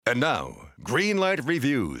And now, Greenlight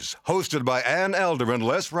Reviews, hosted by Ann Elder and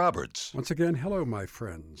Les Roberts. Once again, hello, my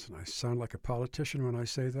friends. And I sound like a politician when I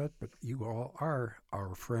say that, but you all are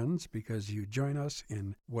our friends because you join us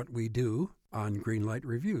in what we do on Greenlight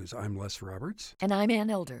Reviews. I'm Les Roberts. And I'm Ann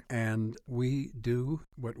Elder. And we do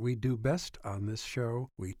what we do best on this show.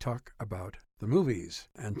 We talk about the movies.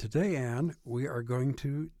 And today, Ann, we are going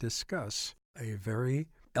to discuss a very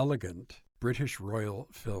elegant British royal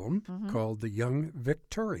film called The Young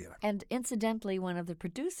Victoria. And incidentally, one of the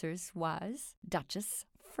producers was Duchess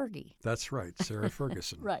Fergie. That's right, Sarah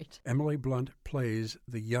Ferguson. Right. Emily Blunt plays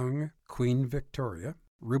the young Queen Victoria.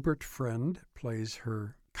 Rupert Friend plays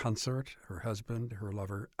her consort, her husband, her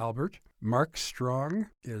lover, Albert. Mark Strong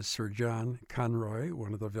is Sir John Conroy,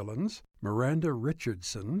 one of the villains. Miranda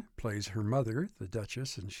Richardson plays her mother, the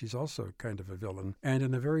Duchess, and she's also kind of a villain. And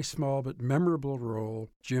in a very small but memorable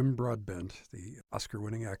role, Jim Broadbent, the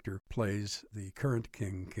Oscar-winning actor, plays the current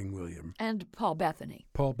king, King William. And Paul Bettany.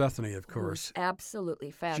 Paul Bettany, of course.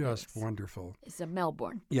 Absolutely fabulous. Just wonderful. It's a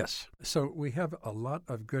Melbourne. Yes. So we have a lot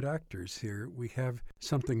of good actors here. We have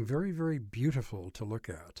something very, very beautiful to look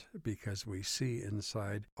at because we see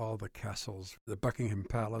inside all the castles, the Buckingham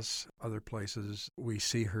Palace, other places. We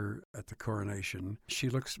see her at the coronation. She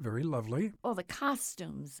looks very lovely. Oh, the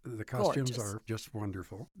costumes. The costumes gorgeous. are just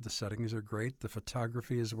wonderful. The settings are great. The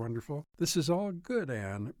photography is wonderful. This is all good,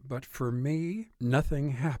 Anne, but for me,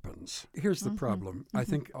 nothing happens. Here's the problem. I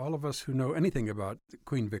think all of us who know anything about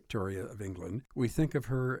Queen Victoria of England, we think of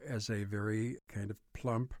her as a very kind of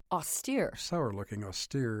plump, austere, sour-looking,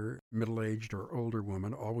 austere, middle-aged or older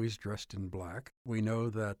woman, always dressed in black. We know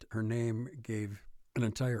that her name gave an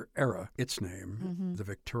entire era its name, the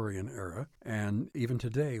Victorian era. And even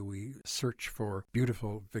today, we search for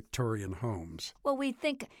beautiful Victorian homes. Well, we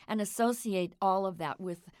think and associate all of that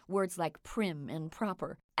with words like prim and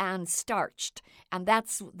proper and starched. And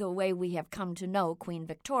that's the way we have come to know Queen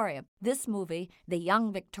Victoria. This movie, The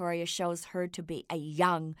Young Victoria, shows her to be a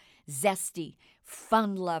young, zesty,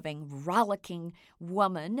 fun-loving, rollicking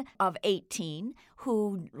woman of 18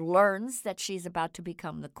 who learns that she's about to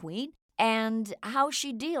become the queen, and how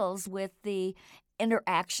she deals with the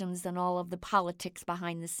interactions and all of the politics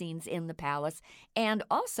behind the scenes in the palace, and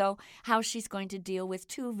also how she's going to deal with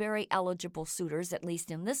two very eligible suitors, at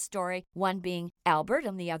least in this story, one being Albert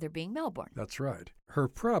and the other being Melbourne. That's right. Her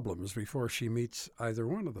problems before she meets either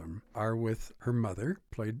one of them are with her mother,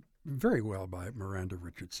 played very well by Miranda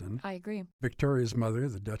Richardson. I agree. Victoria's mother,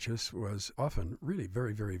 the Duchess, was often really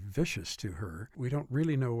very, very vicious to her. We don't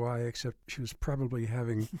really know why, except she was probably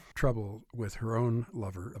having trouble with her own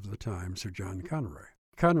lover of the time, Sir John Conroy.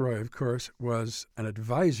 Conroy, of course, was an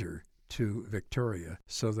advisor to Victoria,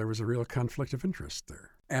 so there was a real conflict of interest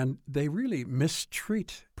there. And they really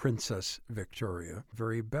mistreat Princess Victoria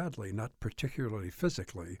very badly, not particularly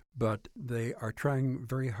physically, but they are trying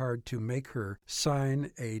very hard to make her sign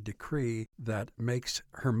a decree that makes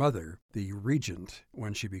her mother the regent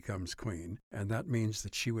when she becomes queen. And that means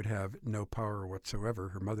that she would have no power whatsoever.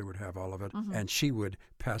 Her mother would have all of it, and she would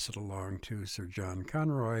pass it along to Sir John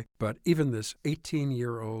Conroy. But even this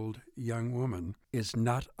 18-year-old young woman is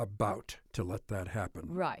not about to let that happen.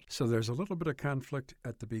 Right. So there's a little bit of conflict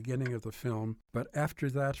at the beginning of the film, but after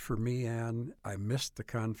that, for me, Anne, I missed the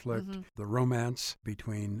conflict, the romance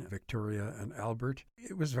between Victoria and Albert.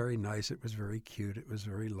 It was very nice. It was very cute. It was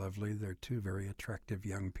very lovely. They're two very attractive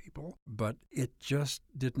young people, but it just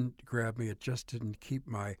didn't grab me. It just didn't keep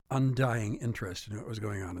my undying interest in what was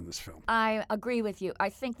going on in this film. I agree with you. I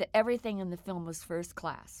think that everything in the film was first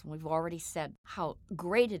class. We've already said how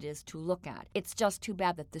great it is to look at. It's just too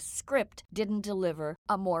bad that the script didn't deliver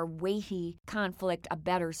a more weighty conflict, a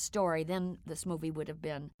better story. Then this movie would have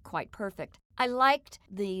been quite perfect. I liked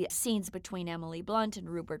the scenes between Emily Blunt and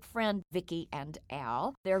Rupert Friend, Vicky and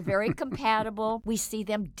Al. They're very compatible. We see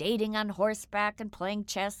them dating on horseback and playing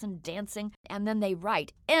chess and dancing, and then they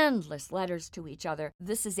write endless letters to each other.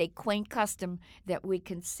 This is a quaint custom that we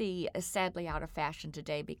can see is sadly out of fashion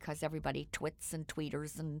today because everybody twits and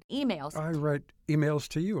tweeters and emails. I write emails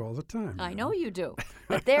to you all the time. I know you do.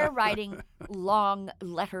 But they're writing long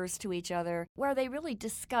letters to each other where they really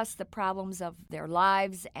discuss the problems of their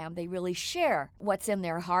lives and they really share what's in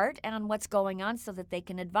their heart and what's going on so that they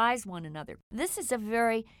can advise one another. This is a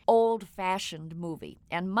very old-fashioned movie,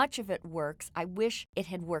 and much of it works. I wish it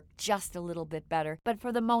had worked just a little bit better, but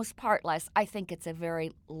for the most part, Les, I think it's a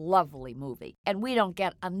very lovely movie. And we don't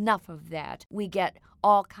get enough of that. We get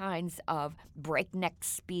all kinds of breakneck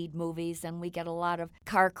speed movies, and we get a lot of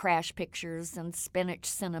car crash pictures and spinach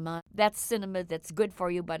cinema. That's cinema that's good for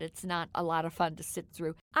you, but it's not a lot of fun to sit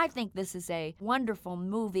through. I think this is a wonderful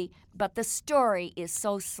movie, but the story is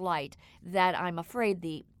so slight that I'm afraid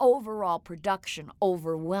the overall production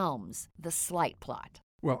overwhelms the slight plot.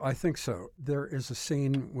 Well, I think so. There is a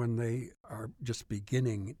scene when they are just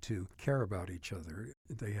beginning to care about each other.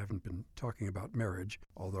 They haven't been talking about marriage,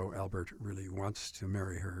 although Albert really wants to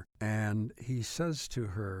marry her. And he says to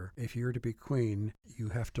her, if you're to be queen, you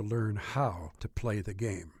have to learn how to play the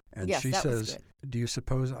game. And yes, she that was says, good. do you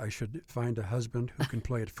suppose I should find a husband who can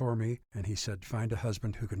play it for me? And he said, find a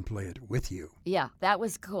husband who can play it with you. Yeah, that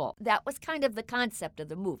was cool. That was kind of the concept of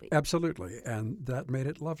the movie. Absolutely. And that made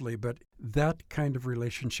it lovely. But that kind of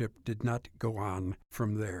relationship did not go on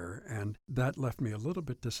from there. And that left me a little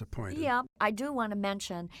bit disappointed. Yeah, I do want to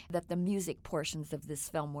mention that the music portions of this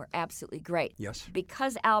film were absolutely great. Yes.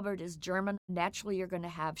 Because Albert is German, naturally you're going to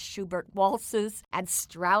have Schubert waltzes and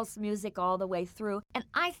Strauss music all the way through. And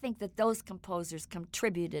I think that those composers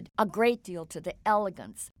contributed a great deal to the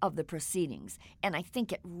elegance of the proceedings. And I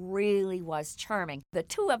think it really was charming. The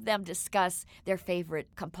two of them discuss their favorite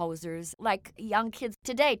composers, like young kids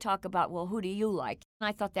today talk about, well, who do you like? And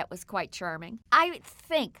I thought that was quite charming. I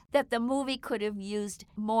think that the movie could have used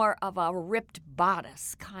more of a ripped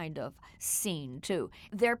bodice kind of scene, too.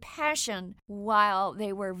 Their passion, while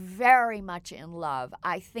they were very much in love,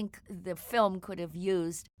 I think the film could have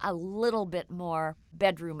used a little bit more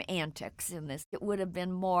bedroom antics in this. It would have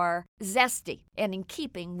been more zesty and in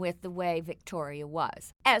keeping with the way Victoria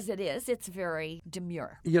was. As it is, it's very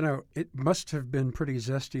demure. You know, it must have been pretty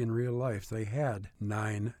zesty in real life. They had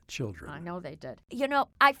 9 children. I know they did. You know,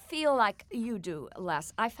 I feel like you do,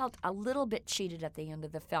 Les. I felt a little bit cheated at the end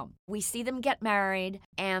of the film. We see them get married,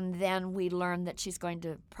 and then we learn that she's going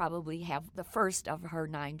to probably have the first of her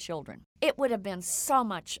 9 children. It would have been so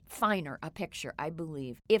much finer a picture, I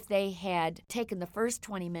believe, if they had taken the first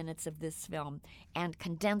 20 minutes of this film and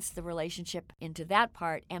condensed the relationship into that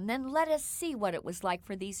part, and then let us see what it was like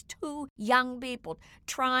for these 2 young people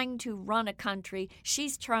trying to run a country.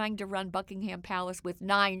 She's trying to run Buckingham Palace with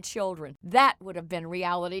 9 children. That would have been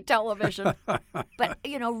reality television. But,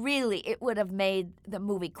 you know, really, it would have made the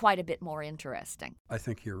movie quite a bit more interesting. I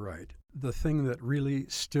think you're right. The thing that really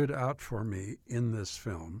stood out for me in this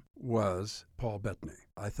film was Paul Bettany.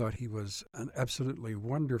 I thought he was an absolutely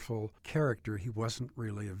wonderful character. He wasn't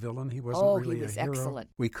really a villain. He wasn't really he was a hero. excellent.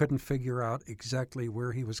 We couldn't figure out exactly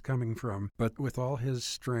where he was coming from, but with all his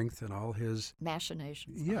strength and all his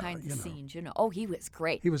machinations Yeah, behind the you know. scenes, Oh, he was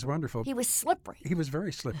great. he was wonderful. He was slippery. He was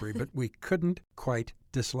very slippery, but we couldn't quite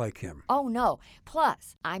dislike him. Oh, no.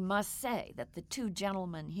 Plus, I must say that the 2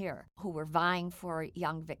 gentlemen here who were vying for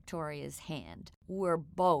young Victoria's hand were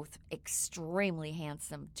both extremely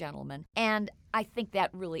handsome gentlemen. And I think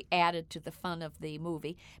that really added to the fun of the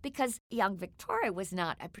movie because young Victoria was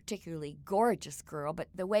not a particularly gorgeous girl, but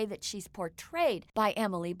the way that she's portrayed by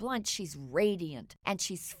Emily Blunt, she's radiant and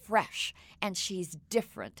she's fresh and she's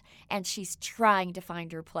different and she's trying to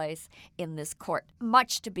find her place in this court.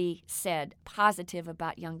 Much to be said positive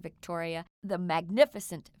about young Victoria. The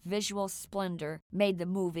magnificent visual splendor made the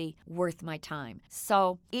movie worth my time.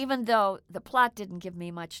 So even though the plot didn't give me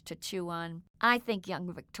much to chew on, I think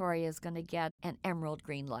young Victoria is going to get an emerald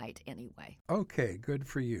green light anyway. Okay, good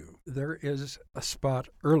for you. There is a spot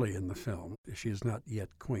early in the film. She is not yet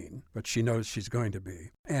queen, but she knows she's going to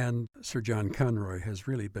be. And Sir John Conroy has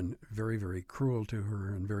really been very, very cruel to her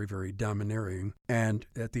and very, very domineering. And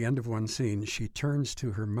at the end of one scene, she turns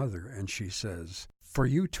to her mother and she says, "For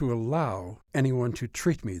you to allow anyone to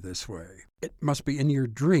treat me this way, it must be in your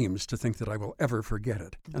dreams to think that I will ever forget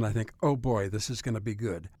it." And I think, oh boy, this is going to be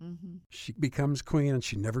good. Mm-hmm. She becomes queen and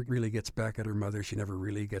she never really gets back at her mother. She never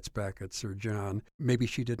really gets back at Sir John. Maybe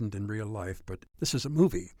she didn't in real life, but this is a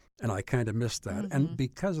movie and I kind of missed that. Mm-hmm. And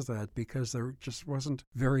because of that, because there just wasn't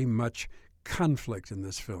very much conflict in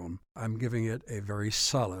this film, I'm giving it a very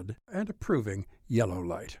solid and approving yellow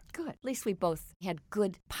light. Good. At least we both had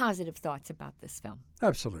good, positive thoughts about this film.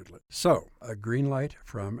 Absolutely. So, a green light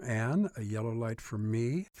from Anne, a yellow light from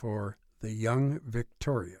me for The Young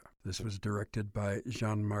Victoria. This was directed by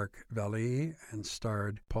Jean-Marc Vallée and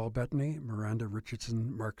starred Paul Bettany, Miranda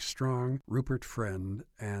Richardson, Mark Strong, Rupert Friend,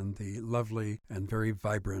 and the lovely and very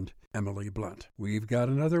vibrant Emily Blunt. We've got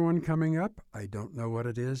another one coming up. I don't know what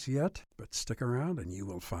it is yet, but stick around and you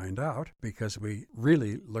will find out because we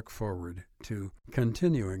really look forward to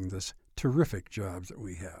continuing this terrific job that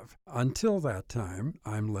we have. Until that time,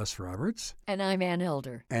 I'm Les Roberts. And I'm Ann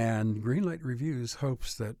Elder. And Greenlight Reviews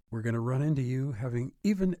hopes that we're going to run into you having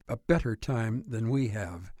even a better time than we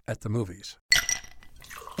have at the movies.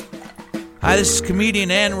 Hi, this is comedian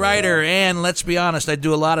and writer, and let's be honest, I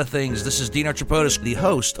do a lot of things. This is Dino Tripodis, the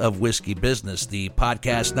host of Whiskey Business, the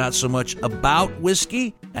podcast not so much about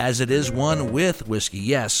whiskey as it is one with whiskey.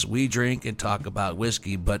 Yes, we drink and talk about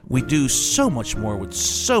whiskey, but we do so much more with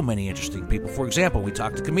so many interesting people. For example, we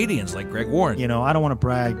talk to comedians like Greg Warren. You know, I don't want to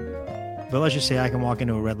brag, but let's just say I can walk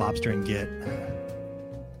into a Red Lobster and get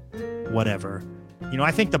whatever. You know,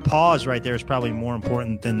 I think the pause right there is probably more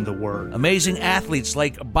important than the word. Amazing athletes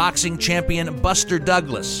like boxing champion Buster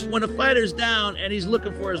Douglas. When a fighter's down and he's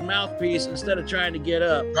looking for his mouthpiece instead of trying to get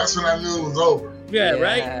up. That's when I knew it was over. Yeah,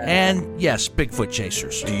 right? And yes, Bigfoot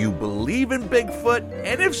chasers. Do you believe in Bigfoot?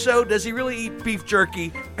 And if so, does he really eat beef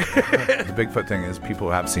jerky? The Bigfoot thing is people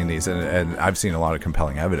have seen these, and I've seen a lot of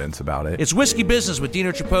compelling evidence about it. It's Whiskey Business with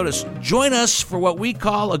Dino Tripodis. Join us for what we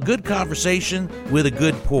call a good conversation with a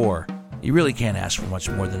good pour. You really can't ask for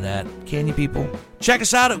much more than that, can you, people? Check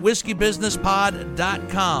us out at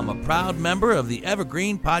whiskeybusinesspod.com, a proud member of the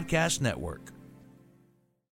Evergreen Podcast Network.